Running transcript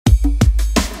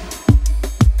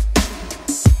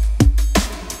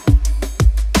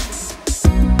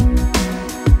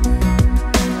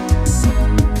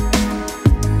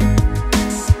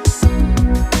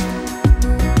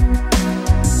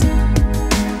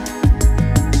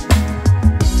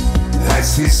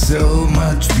so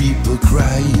much people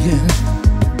crying.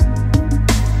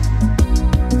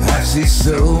 I see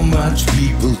so much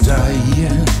people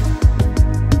dying.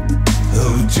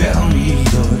 Oh, tell me,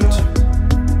 Lord.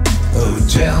 Oh,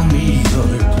 tell me,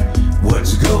 Lord,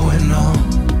 what's going on?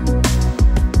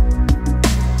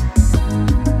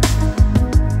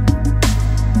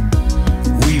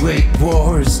 We wage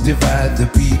wars, divide the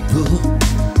people.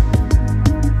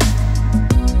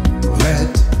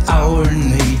 Let our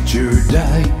nature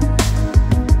die.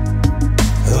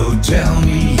 Oh, tell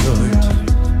me, Lord.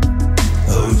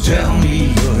 Oh, tell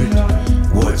me, Lord,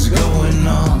 what's going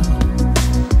on?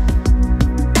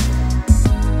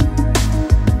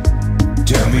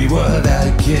 Tell me what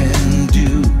I can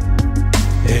do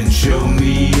and show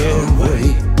me your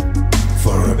way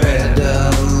for a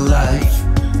better life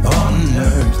on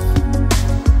earth.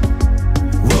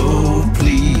 Whoa,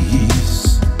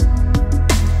 please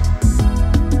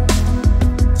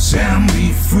set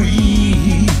me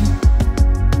free.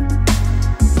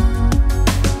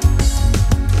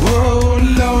 Oh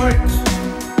Lord,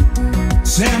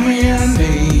 send me an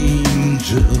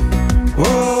angel.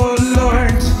 Oh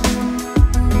Lord,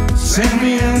 send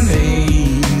me an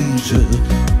angel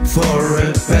for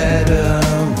a better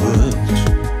world,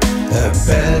 a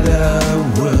better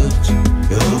world.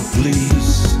 Oh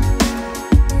please.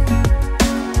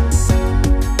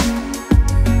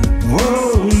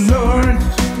 Oh Lord,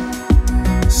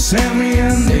 send me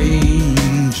an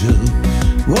angel.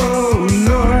 Oh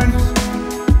Lord,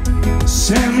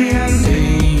 send me an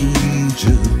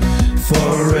angel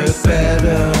for a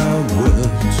better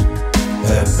world,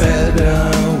 a better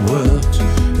world.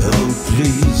 Oh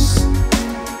please,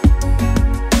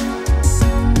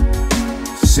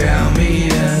 send me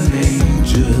an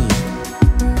angel.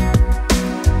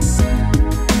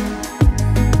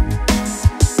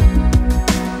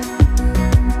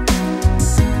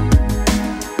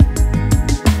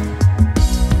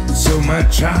 So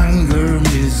much hunger,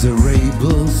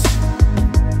 miserables.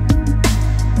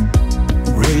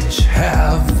 Rich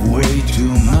have way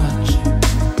too much.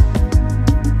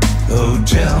 Oh,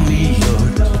 tell me,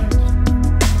 Lord.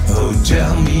 Oh,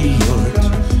 tell me, Lord,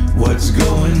 what's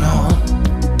going on?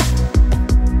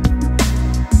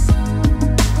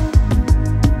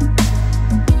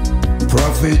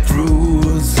 Profit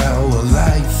rules our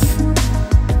life.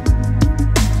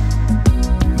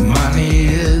 Money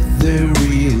is the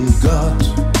real God.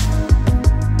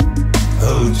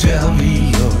 Oh, tell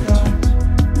me, Lord.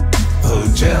 Oh,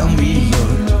 tell me,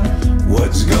 Lord,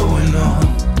 what's going on?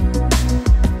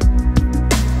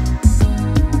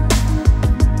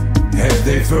 Have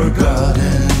they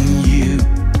forgotten you,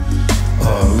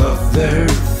 all of their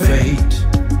fate?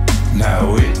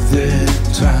 Now it's the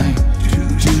time to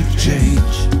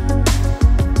change.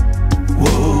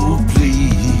 Whoa,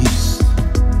 please,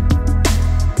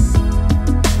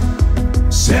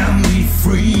 set me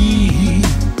free.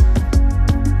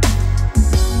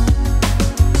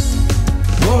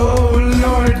 Oh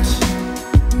Lord,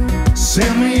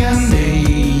 send me an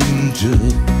angel.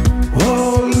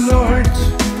 Oh Lord,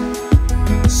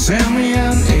 send me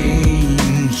an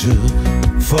angel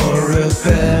for a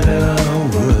better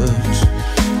world,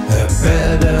 a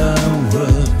better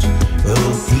world.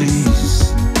 Oh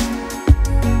please.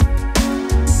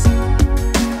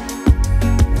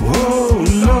 Oh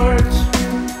Lord,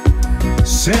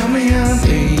 send me an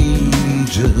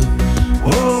angel.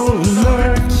 Oh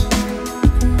Lord,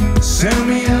 send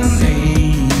me an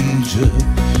angel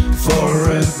for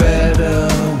a better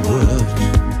world,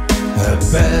 a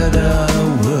better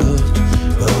world.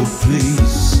 Oh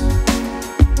please,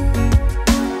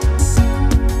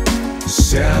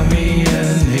 send me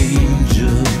an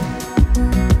angel.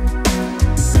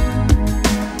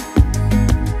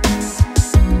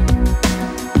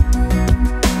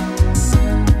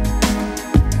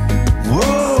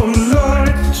 Oh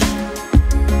Lord,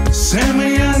 send me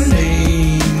an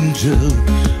angel.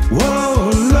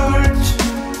 Oh Lord,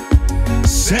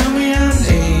 send me an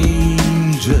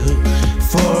angel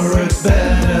for a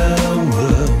better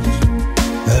world,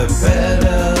 a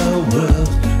better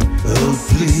world. Oh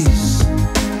please.